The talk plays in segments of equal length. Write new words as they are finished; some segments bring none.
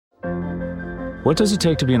What does it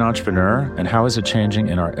take to be an entrepreneur, and how is it changing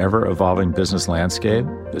in our ever-evolving business landscape?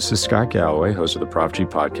 This is Scott Galloway, host of the Prop G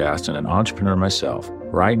podcast and an entrepreneur myself.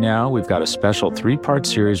 Right now, we've got a special 3-part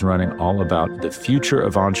series running all about the future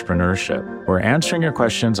of entrepreneurship. We're answering your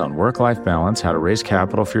questions on work-life balance, how to raise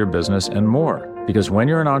capital for your business, and more. Because when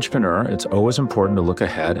you're an entrepreneur, it's always important to look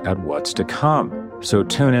ahead at what's to come. So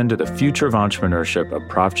tune in to the Future of Entrepreneurship, a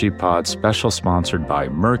Prop G pod special sponsored by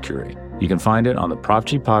Mercury. You can find it on the Prop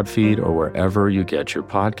G Pod feed or wherever you get your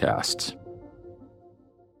podcasts.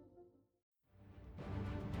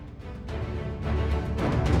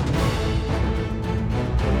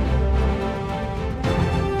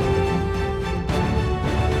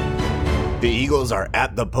 The Eagles are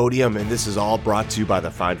at the podium, and this is all brought to you by the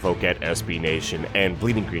fine folk at SBNation and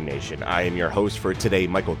Bleeding Green Nation. I am your host for today,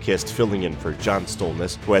 Michael Kist, filling in for John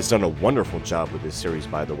Stolness, who has done a wonderful job with this series,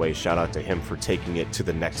 by the way. Shout out to him for taking it to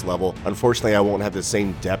the next level. Unfortunately, I won't have the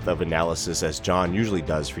same depth of analysis as John usually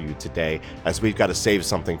does for you today, as we've got to save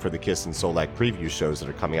something for the Kist and Solak preview shows that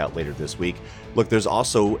are coming out later this week. Look, there's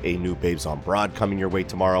also a new Babes on Broad coming your way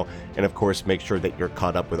tomorrow, and of course, make sure that you're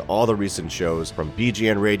caught up with all the recent shows from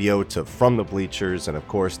BGN Radio to From the Bleachers, and of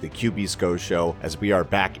course the QB SCO show, as we are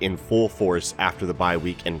back in full force after the bye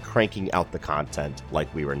week and cranking out the content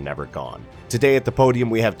like we were never gone. Today at the podium,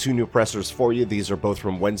 we have 2 new pressers for you. These are both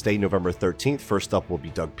from Wednesday, November 13th. First up will be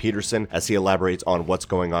Doug Pederson, as he elaborates on what's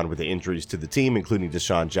going on with the injuries to the team, including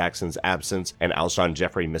DeSean Jackson's absence and Alshon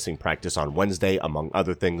Jeffery missing practice on Wednesday, among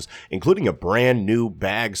other things, including a brand new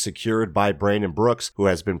bag secured by Brandon Brooks, who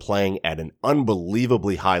has been playing at an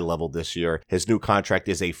unbelievably high level this year. His new contract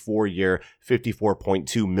is a 4-year,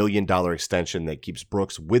 $54.2 million extension that keeps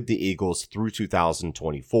Brooks with the Eagles through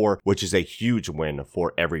 2024, which is a huge win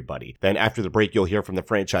for everybody. Then after the break, you'll hear from the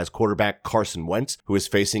franchise quarterback Carson Wentz, who is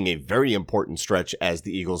facing a very important stretch as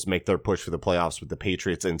the Eagles make their push for the playoffs, with the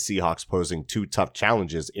Patriots and Seahawks posing 2 tough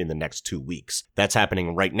challenges in the next 2 weeks. That's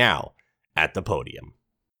happening right now at the podium.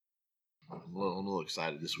 I'm a little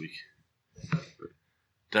excited this week.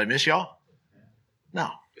 Did I miss y'all? No.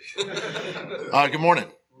 Good morning.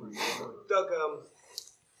 Doug,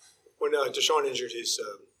 when DeSean injured his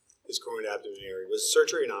groin abdomen area, was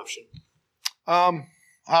surgery an option?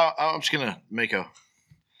 I'm just gonna make probably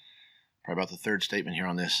about the 3rd statement here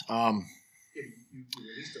on this. You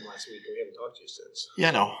released him last week, and we haven't talked to you since.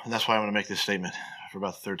 Yeah, no, and that's why I'm gonna make this statement for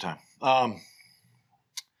about the 3rd time.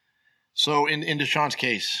 So in DeSean's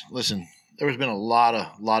case, listen, there has been a lot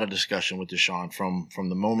of discussion with DeSean from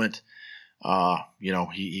the moment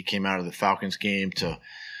he came out of the Falcons game to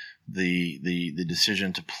the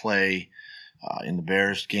decision to play in the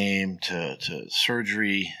Bears game to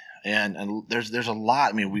surgery, and there's a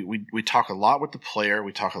lot. I mean, we talk a lot with the player,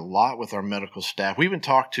 we talk a lot with our medical staff. We even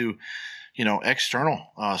talk to external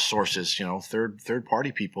sources, third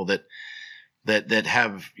party people that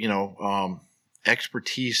have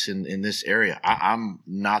expertise in this area. I'm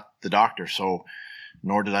not the doctor, so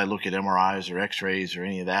nor did I look at MRIs or X-rays or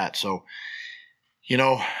any of that. So,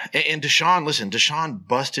 and DeSean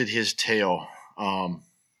busted his tail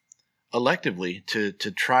electively to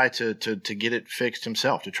try to get it fixed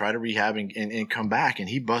himself, to try to rehab and come back. And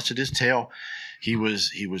he busted his tail. He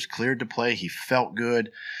was cleared to play. He felt good.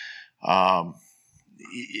 For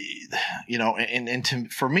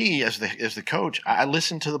me as the coach, I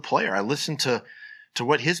listen to the player. I listen to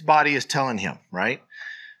what his body is telling him, right?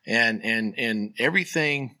 And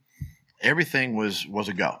everything was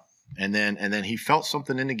a go. And then he felt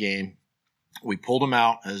something in the game. We pulled him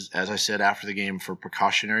out, as I said, after the game for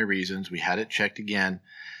precautionary reasons. We had it checked again,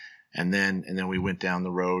 and then we went down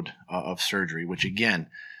the road of surgery, which again,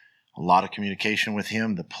 a lot of communication with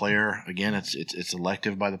him. The player, again, it's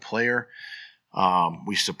elective by the player.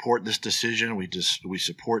 We support this decision. We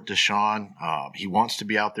support DeSean. He wants to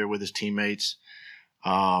be out there with his teammates.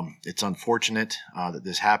 It's unfortunate that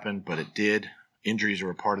this happened, but it did. Injuries are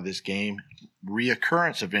a part of this game.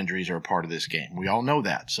 Reoccurrence of injuries are a part of this game. We all know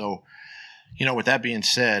that. So, with that being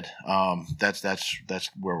said, that's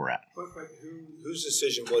where we're at. But whose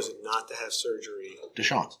decision was it not to have surgery?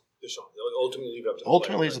 DeSean. Ultimately, leave it up to the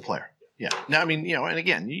Ultimately, player, it's the player. Yeah. Now, I mean, and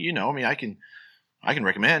again, I can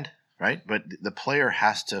recommend, right? But the player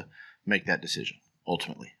has to make that decision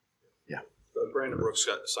ultimately. Yeah. Brandon Brooks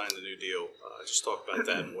signed the new deal. Just talk about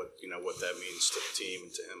that and what that means to the team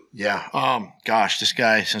and to him. Yeah. Gosh, this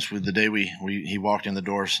guy, since the day he walked in the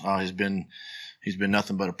doors, he's been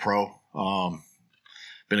nothing but a pro.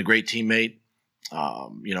 Been a great teammate.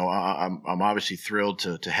 I'm obviously thrilled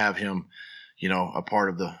to have him, a part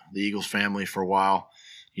of the Eagles family for a while.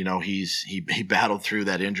 he battled through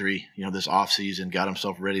that injury, this offseason, got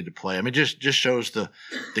himself ready to play. I mean, just shows the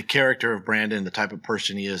character of Brandon, the type of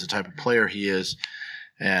person he is, the type of player he is.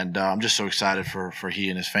 And I'm just so excited for he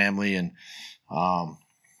and his family, and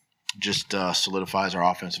just solidifies our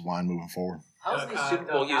offensive line moving forward. How's the Super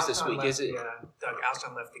Bowl used this week? Is it? Doug,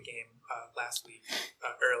 Alshon left the game last week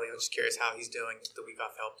early. I was just curious how he's doing. If the week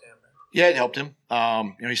off helped him. Yeah, it helped him.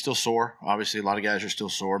 He's still sore. Obviously, a lot of guys are still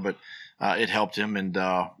sore, but it helped him. And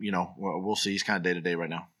we'll see. He's kind of day to day right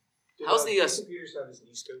now. How's the Doug Pederson have his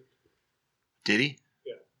knee scoped? Did he?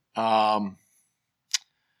 Yeah.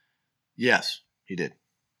 Yes, he did.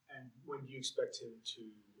 And when do you expect him to?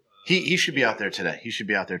 He should be out there today. He should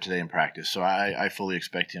be out there today in practice. So I fully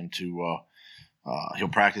expect him to. He'll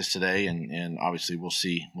practice today, and obviously we'll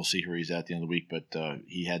see where he's at the end of the week. But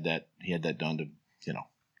he had that done to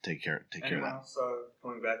take care of that. Anyone else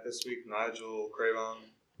coming back this week?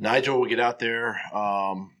 Nigel will get out there.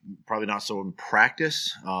 Probably not so in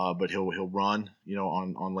practice, but he'll run.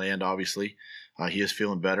 On land. Obviously, he is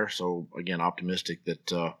feeling better. So again, optimistic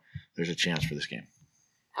that there's a chance for this game.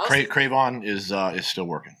 Cravon is still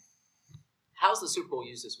working. How's the Super Bowl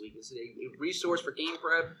used this week? Is it a resource for game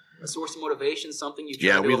prep, a source of motivation, something you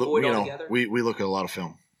try to avoid altogether? We look at a lot of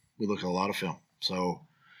film. So,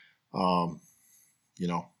 we've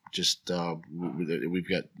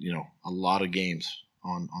got a lot of games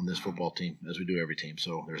on this football team, as we do every team.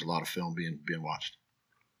 So there's a lot of film being watched.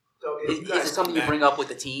 Is it something you bring up with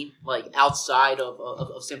the team, like outside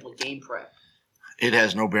of simple game prep? It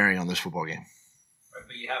has no bearing on this football game.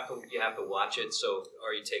 But you have to watch it. So,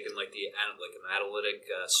 are you taking an analytic,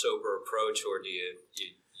 sober approach, or do you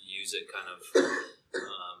use it kind of?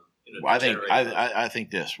 I think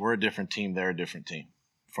this. We're a different team. They're a different team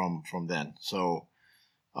from then. So,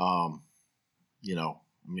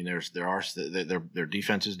 their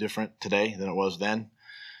defense is different today than it was then.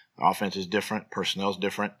 Offense is different. Personnel is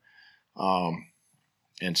different.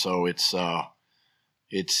 And so it's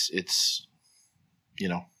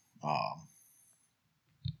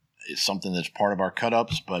it's something that's part of our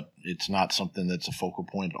cut-ups, but it's not something that's a focal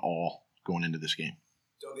point at all going into this game.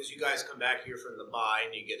 Doug, as you guys come back here from the bye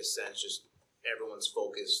and you get a sense just everyone's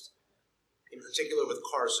focused, in particular with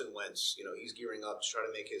Carson Wentz, he's gearing up to try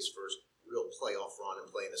to make his first real playoff run and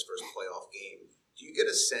play in his first playoff game. Do you get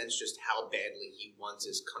a sense just how badly he wants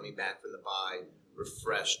his coming back from the bye,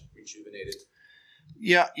 refreshed, rejuvenated?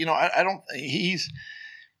 Yeah, I don't.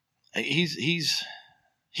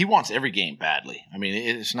 He wants every game badly. I mean,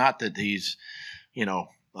 it's not that he's, we've got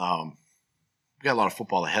a lot of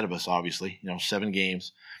football ahead of us, obviously, 7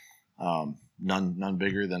 games, none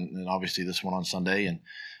bigger than obviously this one on Sunday. And,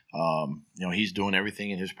 he's doing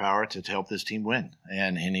everything in his power to help this team win.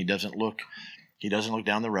 And he doesn't look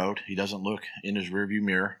down the road. He doesn't look in his rearview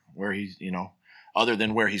mirror where he's, other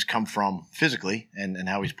than where he's come from physically and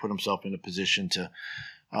how he's put himself in a position to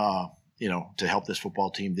help this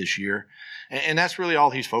football team this year. And that's really all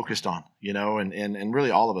he's focused on, and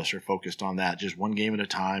really all of us are focused on that, just one game at a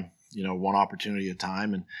time, one opportunity at a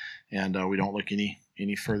time. And we don't look any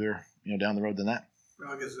further, down the road than that.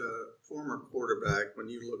 Doug, as a former quarterback, when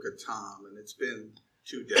you look at Tom, and it's been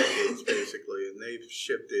 2 decades basically, and they've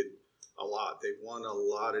shifted a lot. They've won a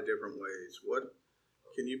lot of different ways. What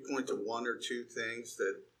can you point to 1 or 2 things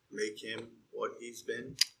that make him what he's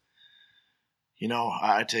been?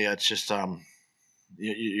 I tell you, it's just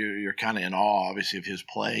you're kind of in awe, obviously, of his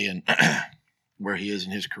play and where he is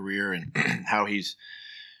in his career and how he's,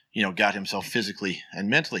 got himself physically and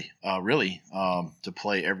mentally, really, to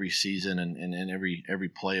play every season and every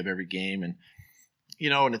play of every game. And,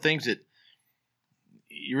 and the things that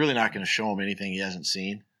you're really not going to show him anything he hasn't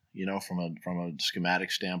seen, from a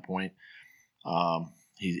schematic standpoint.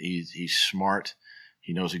 He's smart.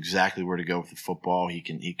 He knows exactly where to go with the football. He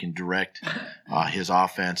can direct his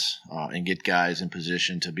offense and get guys in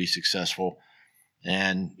position to be successful.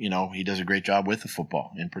 And he does a great job with the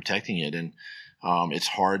football and protecting it. And it's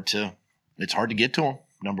hard to get to him.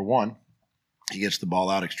 Number one, he gets the ball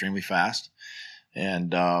out extremely fast,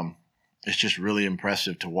 and it's just really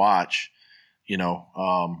impressive to watch.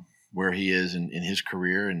 Where he is in his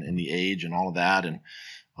career and the age and all of that. And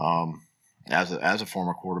as a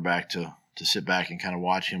former quarterback to sit back and kind of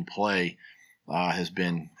watch him play has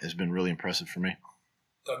been really impressive for me.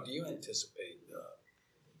 Doug, do you anticipate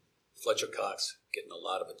Fletcher Cox getting a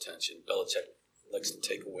lot of attention? Belichick likes to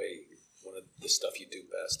take away one of the stuff you do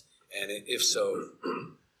best, and if so,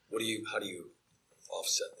 how do you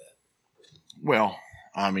offset that? Well,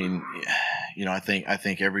 I mean, I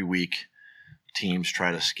think every week teams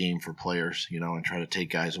try to scheme for players, and try to take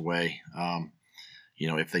guys away.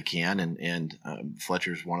 If they can, and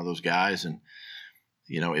Fletcher's one of those guys, and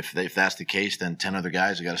if that's the case, then 10 other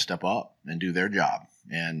guys have got to step up and do their job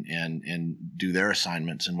and do their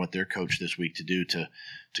assignments and what they're coached this week to do to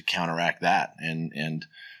counteract that.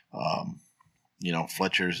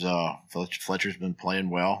 Fletcher's been playing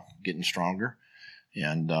well, getting stronger.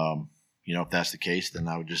 And, if that's the case, then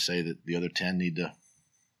I would just say that the other 10 need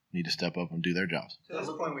to step up and do their jobs. To this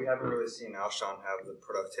point, we haven't really seen Alshon have the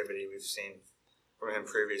productivity we've seen from him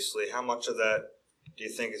previously. How much of that do you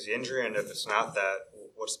think is the injury? And if it's not that,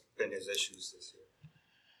 what's been his issues this year?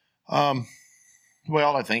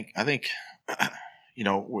 Well, I think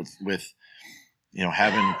with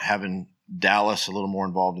having Dallas a little more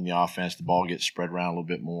involved in the offense, the ball gets spread around a little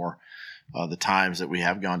bit more. The times that we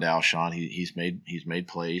have gone to Alshon, he's made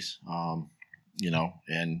plays.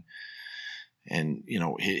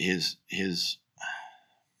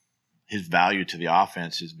 His value to the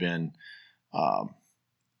offense has been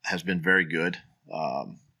very good.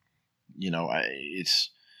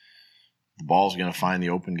 The ball's going to find the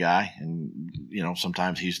open guy, and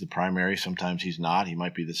sometimes he's the primary, sometimes he's not. He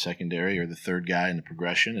might be the secondary or the third guy in the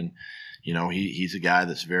progression, and he's a guy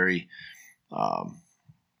that's very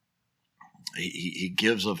he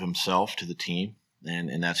gives of himself to the team,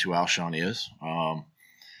 and that's who Alshon is.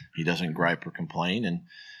 He doesn't gripe or complain, and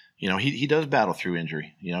he does battle through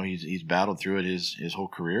injury. He's battled through it his whole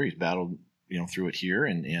career. He's battled through it here,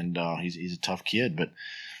 and he's a tough kid, but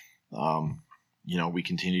we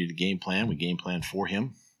continue to game plan. We game plan for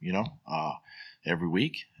him, every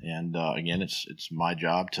week. And again, it's my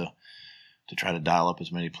job to try to dial up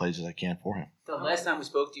as many plays as I can for him. The last time we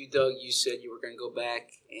spoke to you, Doug, you said you were going to go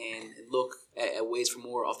back and look at ways for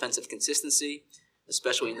more offensive consistency,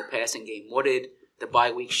 especially in the passing game. What did the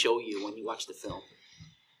bye week show you when you watched the film?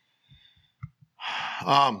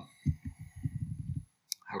 How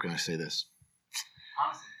can I say this?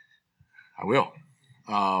 I will.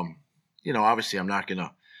 Obviously I'm not going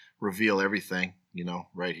to reveal everything,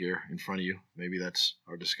 right here in front of you. Maybe that's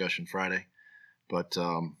our discussion Friday. But,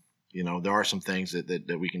 there are some things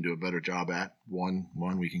that we can do a better job at. One,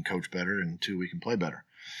 we can coach better, and two, we can play better.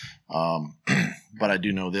 But I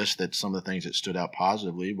do know that some of the things that stood out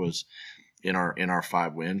positively was in our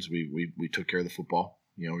 5 wins, we took care of the football.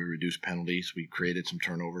 We reduced penalties. We created some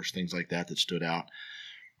turnovers, things like that stood out.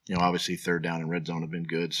 Obviously third down and red zone have been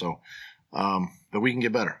good. So, but we can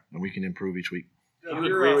get better and we can improve each week. Do you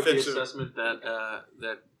agree with the assessment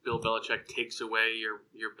that Bill Belichick takes away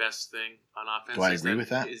your best thing on offense? Do I agree with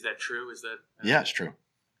that? Is that true? Is that? Yeah, it's true.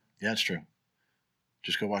 Yeah, it's true.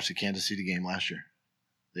 Just go watch the Kansas City game last year,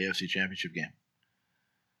 the AFC Championship game.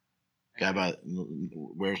 Guy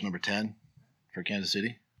wears number 10 for Kansas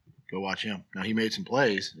City. Go watch him. Now he made some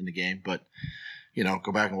plays in the game, but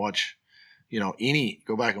go back and watch.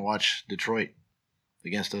 Go back and watch Detroit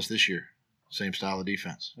against us this year. Same style of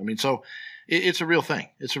defense. I mean, so it's a real thing.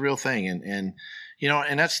 It's a real thing, and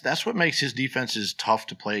that's what makes his defenses tough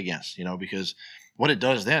to play against. Because what it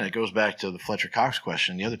does then, it goes back to the Fletcher Cox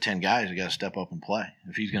question. The other 10 guys have got to step up and play.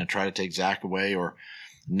 If he's going to try to take Zach away or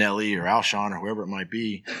Nelly or Alshon or whoever it might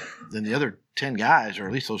be, then the other 10 guys, or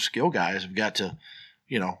at least those skill guys, have got to,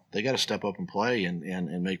 they got to step up and play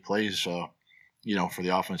and make plays, for the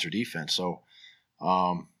offense or defense. So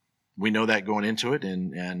we know that going into it,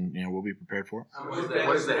 and we'll be prepared for it.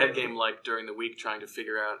 What is the head game like during the week, trying to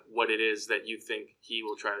figure out what it is that you think he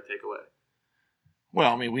will try to take away?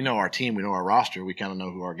 Well, I mean, we know our team, we know our roster, we kind of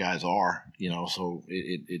know who our guys are, so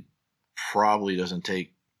it probably doesn't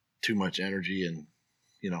take too much energy and,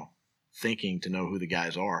 thinking to know who the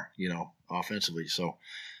guys are, offensively. So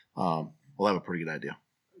we'll have a pretty good idea.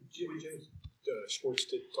 Jimmy James, Schwartz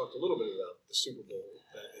talked a little bit about the Super Bowl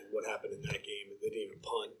and what happened in that game. They didn't even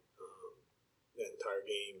punt that entire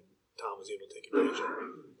game. Tom was able to take advantage of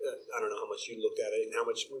it. I don't know how much you looked at it and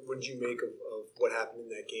what did you make of what happened in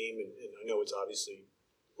that game? And I know it's obviously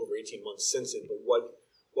over 18 months since it, but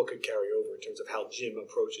what could carry over in terms of how Jim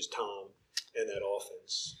approaches Tom and that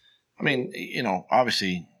offense? I mean,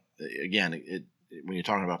 obviously, again, when you're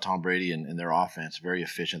talking about Tom Brady and their offense, very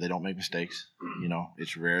efficient. They don't make mistakes.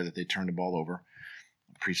 It's rare that they turn the ball over.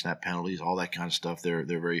 Pre-snap penalties, all that kind of stuff. They're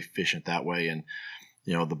very efficient that way, and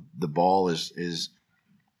the ball is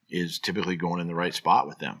typically going in the right spot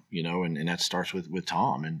with them. And that starts with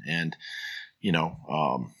Tom and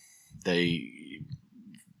they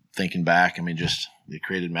thinking back. I mean, just they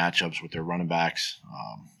created matchups with their running backs.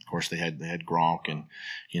 Of course, they had Gronk, and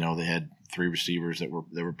they had 3 receivers that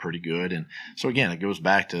were pretty good. And so again, it goes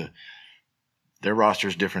back to their roster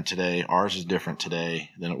is different today. Ours is different today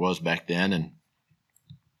than it was back then. And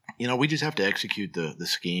we just have to execute the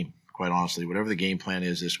scheme. Quite honestly, whatever the game plan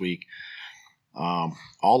is this week, all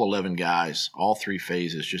 11 guys, all three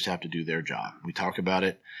phases just have to do their job. We talk about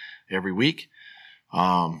it every week. We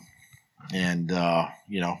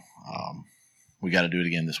got to do it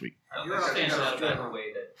again this week. You're a fan of the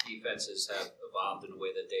way that defenses have evolved in the way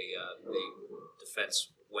that they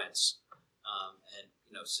defense Wentz,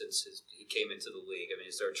 since he came into the league. I mean,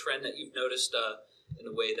 is there a trend that you've noticed in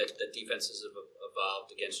the way that defenses have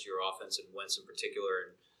evolved against your offense and Wentz in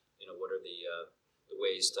particular, and what are the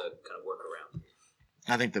ways to kind of work around?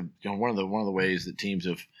 I think one of the ways that teams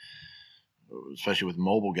have, especially with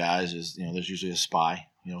mobile guys, is there's usually a spy,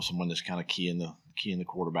 someone that's kind of key in the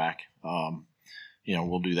quarterback.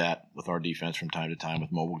 We'll do that with our defense from time to time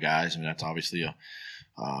with mobile guys. I mean, that's obviously a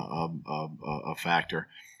factor.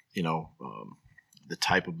 The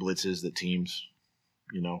type of blitzes that teams,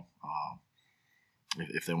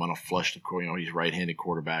 if they want to flush the he's right-handed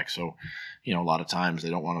quarterback, so a lot of times they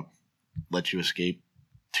don't want to let you escape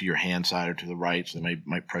to your hand side or to the right, so they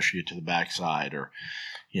might pressure you to the back side, or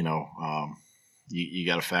you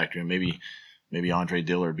got to factor in maybe Andre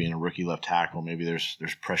Dillard being a rookie left tackle, maybe there's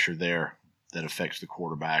pressure there that affects the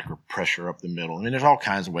quarterback, or pressure up the middle. I mean, there's all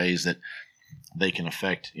kinds of ways that they can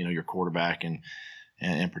affect your quarterback and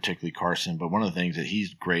particularly Carson. But one of the things that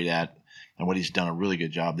he's great at, and what he's done a really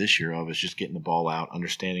good job this year of, is just getting the ball out,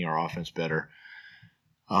 understanding our offense better,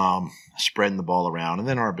 spreading the ball around, and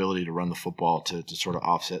then our ability to run the football to sort of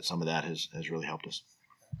offset some of that has really helped us.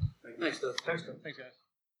 Thanks, Doug. Thanks, guys.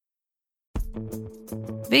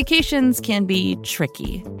 Vacations can be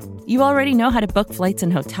tricky. You already know how to book flights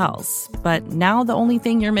and hotels, but now the only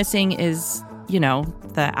thing you're missing is,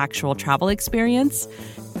 the actual travel experience.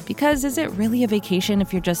 Because is it really a vacation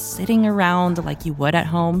if you're just sitting around like you would at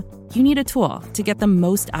home? You need a tool to get the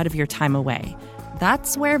most out of your time away.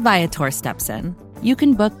 That's where Viator steps in. You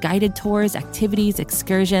can book guided tours, activities,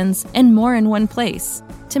 excursions, and more in one place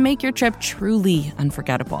to make your trip truly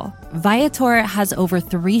unforgettable. Viator has over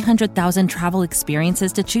 300,000 travel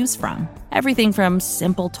experiences to choose from. Everything from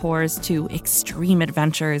simple tours to extreme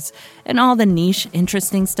adventures and all the niche,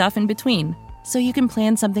 interesting stuff in between. So you can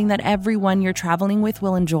plan something that everyone you're traveling with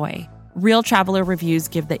will enjoy. Real traveler reviews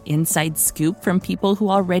give the inside scoop from people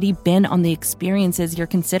who already been on the experiences you're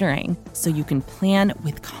considering, so you can plan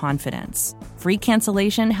with confidence. Free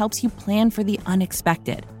cancellation helps you plan for the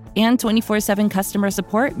unexpected. And 24/7 customer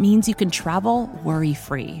support means you can travel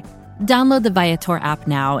worry-free. Download the Viator app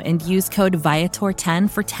now and use code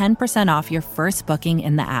Viator10 for 10% off your first booking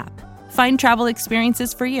in the app. Find travel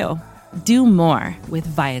experiences for you. Do more with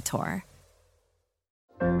Viator.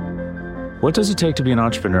 What does it take to be an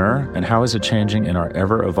entrepreneur, and how is it changing in our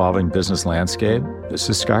ever-evolving business landscape? This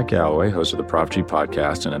is Scott Galloway, host of the Prop G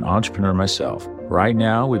podcast and an entrepreneur myself. Right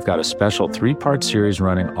now, we've got a special 3-part series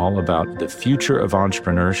running all about the future of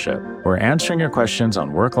entrepreneurship. We're answering your questions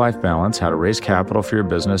on work-life balance, how to raise capital for your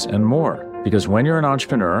business, and more. Because when you're an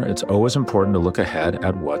entrepreneur, it's always important to look ahead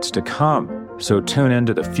at what's to come. So tune in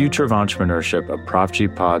to the Future of Entrepreneurship, a Prop G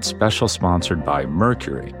pod special sponsored by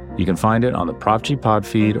Mercury. You can find it on the Prop G pod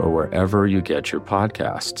feed or wherever you get your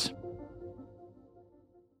podcasts.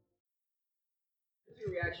 What's your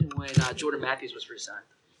reaction when Jordan Matthews was re-signed?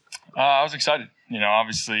 I was excited.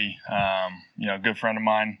 Obviously, a good friend of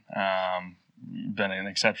mine. Been an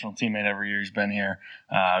exceptional teammate every year he's been here.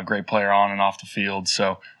 Great player on and off the field.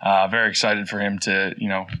 So very excited for him to,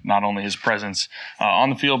 not only his presence on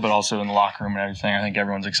the field, but also in the locker room and everything. I think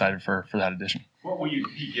everyone's excited for that addition. What will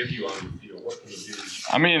he give you on the field? What can he do?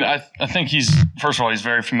 I mean, I think first of all, he's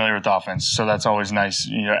very familiar with the offense. So that's always nice.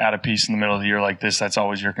 Add a piece in the middle of the year like this, that's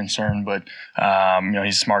always your concern. But,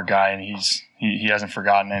 he's a smart guy and he hasn't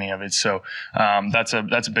forgotten any of it. So that's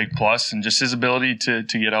a big plus, and just his ability to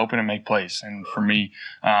get open and make plays. And for me,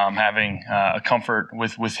 having a comfort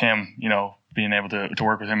with him, being able to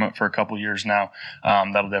work with him for a couple of years now,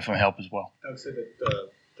 that'll definitely help as well. I would say that the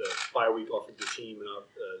bye week offered the team and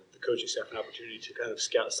the coaching staff an opportunity to kind of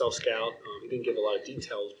self-scout. He didn't give a lot of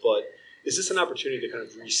details, but is this an opportunity to kind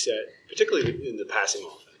of reset, particularly in the passing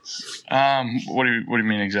offense? What do you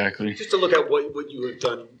mean exactly? Just to look at what you have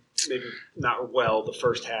done maybe not well the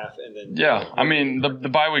first half, and then I mean the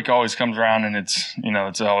bye week always comes around, and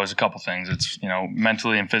it's always a couple things. It's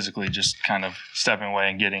mentally and physically just kind of stepping away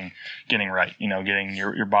and getting right, getting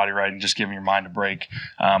your body right and just giving your mind a break,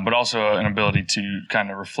 but also an ability to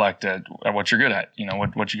kind of reflect at what you're good at,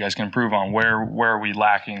 what you guys can improve on, where are we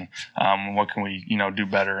lacking, what can we do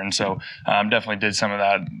better. And so definitely did some of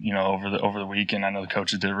that over the week, and I know the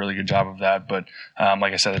coaches did a really good job of that. But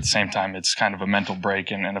like I said, at the same time, it's kind of a mental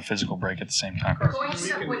break and a a physical break at the same time. Going to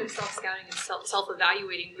that point of self-scouting and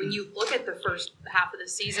self-evaluating, when you look at the first half of the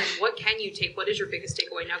season, what can you take? What is your biggest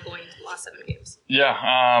takeaway now going into the last 7 games?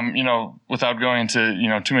 Yeah, without going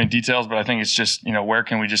into, too many details, but I think it's just, where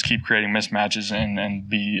can we just keep creating mismatches and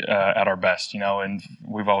be at our best, and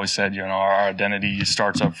we've always said, our identity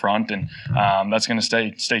starts up front, and that's going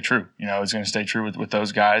to stay true. It's going to stay true with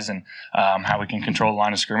those guys and how we can control the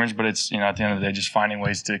line of scrimmage, but it's, at the end of the day, just finding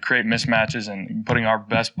ways to create mismatches and putting our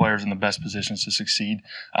best players in the best positions to succeed,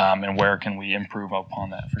 and where can we improve upon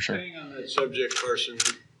that for sure. Staying on that subject, Carson,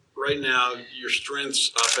 right now your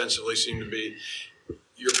strengths offensively seem to be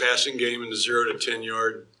your passing game in the 0 to 10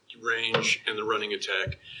 yard range and the running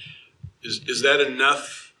attack. Is that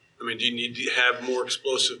enough? I mean, do you need to have more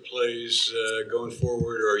explosive plays going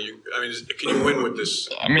forward, or can you win with this?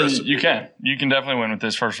 I mean, recipe? You can definitely win with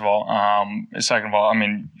this. First of all, second of all,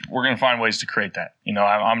 we're going to find ways to create that.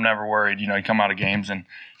 I'm never worried. You come out of games and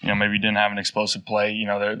maybe you didn't have an explosive play.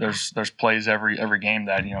 There's plays every game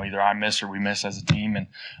that either I miss or we miss as a team, and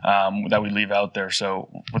that we leave out there.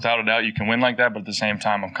 So without a doubt, you can win like that. But at the same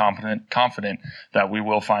time, I'm confident that we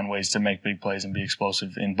will find ways to make big plays and be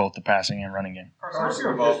explosive in both the passing and running game. What's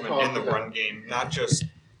your involvement in the run game? Not just,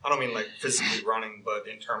 I don't mean like physically running, but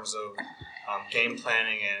in terms of game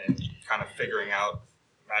planning and kind of figuring out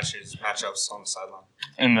matchups on the sideline.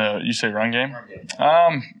 You say run game? Run game.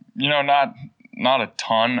 Not a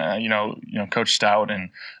ton. Coach Stout and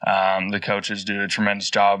the coaches do a tremendous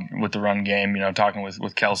job with the run game. Talking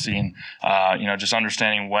with Kelsey and just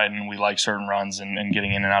understanding when we like certain runs and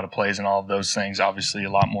getting in and out of plays and all of those things. Obviously,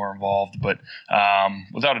 a lot more involved, but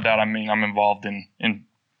without a doubt, I'm involved in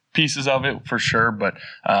pieces of it for sure. But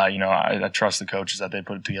I trust the coaches that they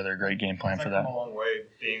put together a great game plan for that. Come a long way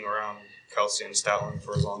being around Kelsey and Stoutland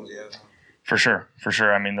for as long as you have. For sure.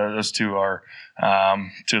 Those two are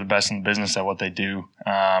two of the best in the business at what they do,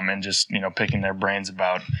 and just picking their brains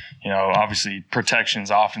about obviously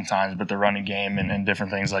protections oftentimes, but the running game and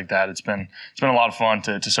different things like that. It's been a lot of fun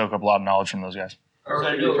to soak up a lot of knowledge from those guys.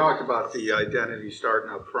 You talked about the identity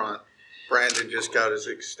starting up front. Brandon just got his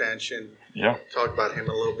extension. Yeah. Talk about him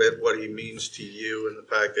a little bit, what he means to you, and the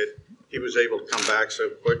fact that he was able to come back so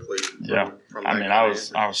quickly. From I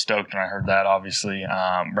was stoked when I heard that. Obviously,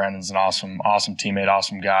 Brandon's an awesome teammate,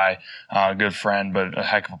 awesome guy, good friend, but a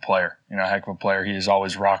heck of a player. He is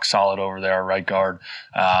always rock solid over there, our right guard.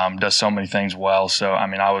 Does so many things well. So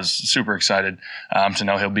I was super excited to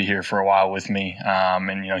know he'll be here for a while with me,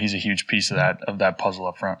 and he's a huge piece of that puzzle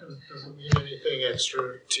up front. Does it mean anything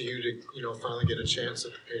extra to you to finally get a chance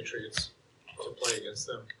at the Patriots to play against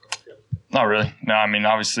them? Not really. No,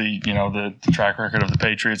 obviously, the track record of the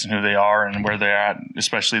Patriots and who they are and where they're at,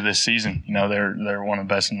 especially this season. They're one of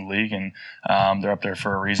the best in the league, and they're up there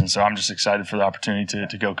for a reason. So I'm just excited for the opportunity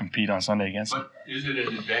to go compete on Sunday against them. But is it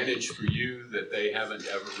an advantage for you that they haven't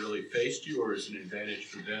ever really faced you, or is it an advantage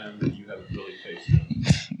for them that you haven't really faced them?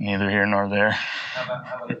 Neither here nor there.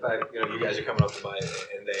 How about the fact, you guys are coming up to bye,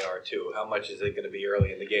 and they are too. How much is it going to be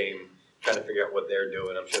early in the game? Trying to figure out what they're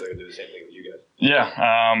doing. I'm sure they're going to do the same thing with you guys. Yeah.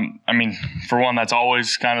 For one, that's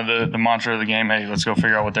always kind of the mantra of the game. Hey, let's go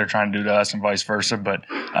figure out what they're trying to do to us and vice versa. But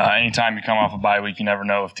anytime you come off a bye week, you never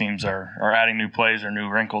know if teams are adding new plays or new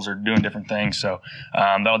wrinkles or doing different things. So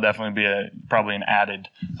that'll definitely be probably an added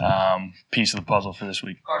piece of the puzzle for this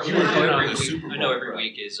week. I know every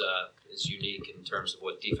week is unique in terms of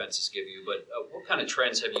what defenses give you, but what kind of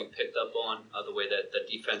trends have you picked up on the way that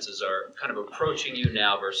defenses are kind of approaching you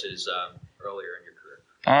now versus earlier in your career?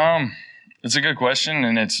 It's a good question,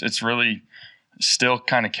 and it's really still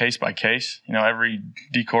kind of case by case. Every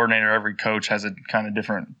D coordinator, every coach has a kind of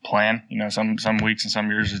different plan. Some weeks and some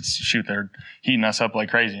years they're heating us up like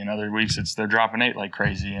crazy, and other weeks they're dropping 8 like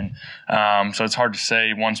crazy, and so it's hard to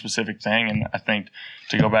say one specific thing. And I think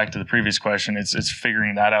to go back to the previous question, it's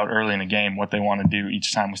figuring that out early in the game, what they want to do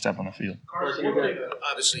each time we step on the field. Carson, you're going to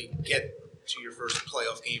obviously get to your first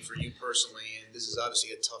playoff game for you personally, and this is obviously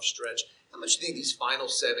a tough stretch. How much do you think these final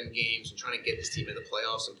 7 games and trying to get this team in the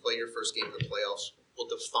playoffs and play your first game of the playoffs will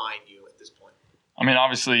define you at this point?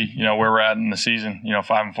 Obviously, where we're at in the season,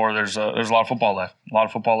 5-4, there's a lot of football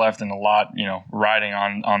left, and a lot, riding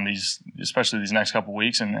on these, especially these next couple of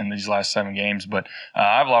weeks and these last 7 games. But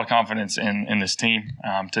I have a lot of confidence in this team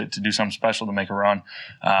to do something special, to make a run.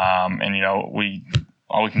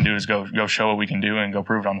 All we can do is go show what we can do and go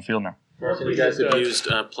prove it on the field now. You guys have used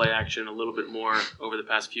play action a little bit more over the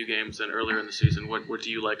past few games than earlier in the season. What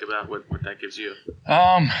do you like about what that gives you?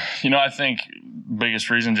 I think biggest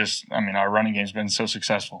reason, our running game's been so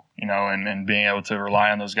successful, and being able to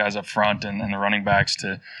rely on those guys up front and the running backs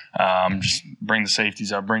to just bring the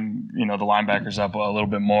safeties up, bring, the linebackers up a little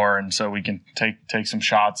bit more. And so we can take some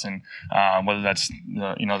shots, and whether that's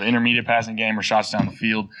the intermediate passing game or shots down the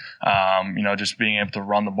field, just being able to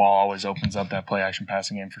run the ball always opens up that play action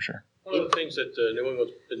passing game for sure. One of the things that New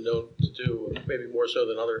England's been known to do, maybe more so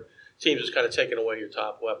than other teams, is kind of taking away your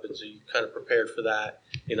top weapons. Are you kind of prepared for that?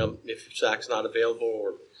 If Zach's not available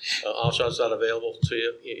or Alshon's not available to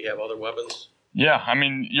you, you have other weapons? Yeah,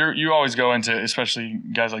 you always go into, especially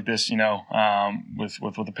guys like this, with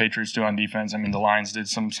what the Patriots do on defense. The Lions did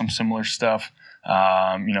some similar stuff,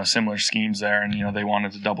 similar schemes there, and they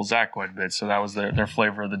wanted to double Zach quite a bit, so that was their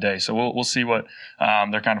flavor of the day. So we'll see what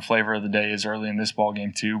their kind of flavor of the day is early in this ball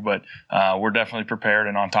game too. But we're definitely prepared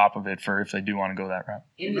and on top of it for if they do want to go that route.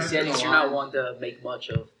 In these settings, you're not one to make much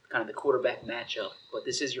of kind of the quarterback matchup, but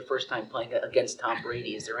this is your first time playing against Tom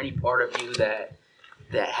Brady. Is there any part of you that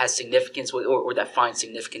has significance or that finds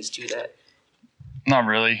significance to that? Not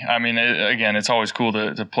really. It's always cool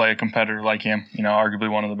to play a competitor like him,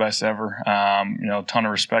 arguably one of the best ever. A ton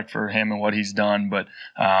of respect for him and what he's done. But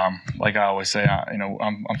like I always say,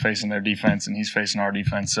 I'm facing their defense and he's facing our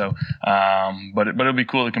defense. So, but it'll be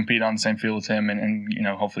cool to compete on the same field with him and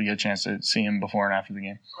hopefully get a chance to see him before and after the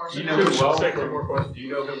game. Do you know him well? Do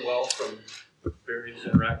you know him well from various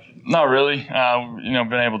interactions? Not really.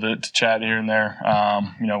 Been able to chat here and there,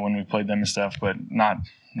 when we played them and stuff, but not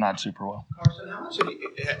super well. Carson, how much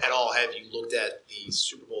at all have you looked at the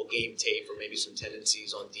Super Bowl game tape for maybe some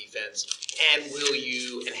tendencies on defense? And will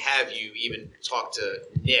you and have you even talked to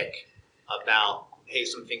Nick about, hey,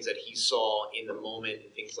 some things that he saw in the moment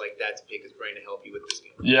and things like that to pick his brain to help you with this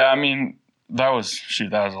game? Yeah, that was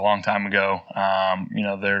a long time ago.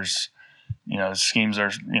 There's schemes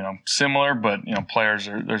are, similar, but,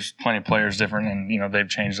 there's plenty of players different and, they've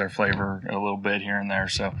changed their flavor a little bit here and there.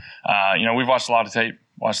 So, we've watched a lot of tape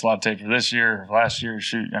for this year, last year.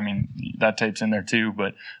 That tape's in there too,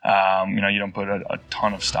 but, you don't put a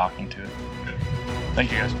ton of stock into it.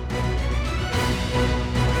 Thank you, guys.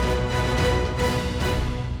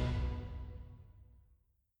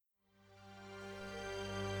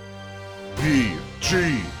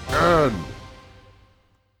 BGN.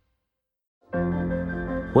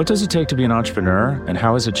 What does it take to be an entrepreneur, and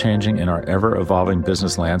how is it changing in our ever-evolving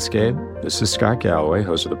business landscape? This is Scott Galloway,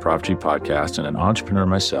 host of the Prop G podcast and an entrepreneur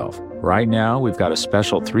myself. Right now, we've got a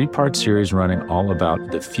special 3-part series running all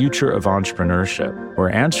about the future of entrepreneurship. We're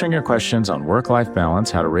answering your questions on work-life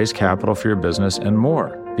balance, how to raise capital for your business, and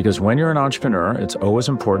more. Because when you're an entrepreneur, it's always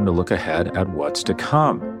important to look ahead at what's to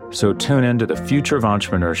come. So tune in to the Future of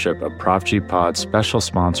Entrepreneurship, a Prop G pod special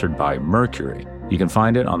sponsored by Mercury. You can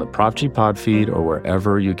find it on the Prop G Pod feed or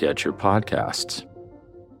wherever you get your podcasts.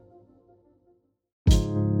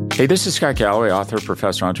 Hey, this is Scott Galloway, author,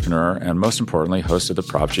 professor, entrepreneur, and most importantly, host of the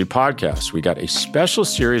Prop G podcast. We got a special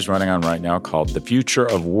series running on right now called The Future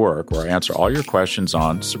of Work, where I answer all your questions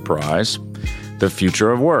on, surprise, the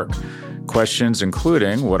future of work. Questions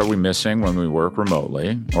including, what are we missing when we work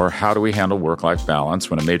remotely? Or how do we handle work-life balance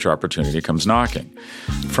when a major opportunity comes knocking?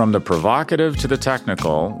 From the provocative to the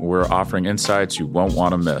technical, we're offering insights you won't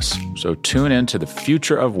want to miss. So tune in to the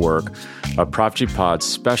Future of Work, a Prop G Pod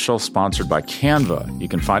special sponsored by Canva. You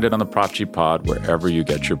can find it on the Prop G Pod wherever you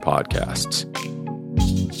get your podcasts.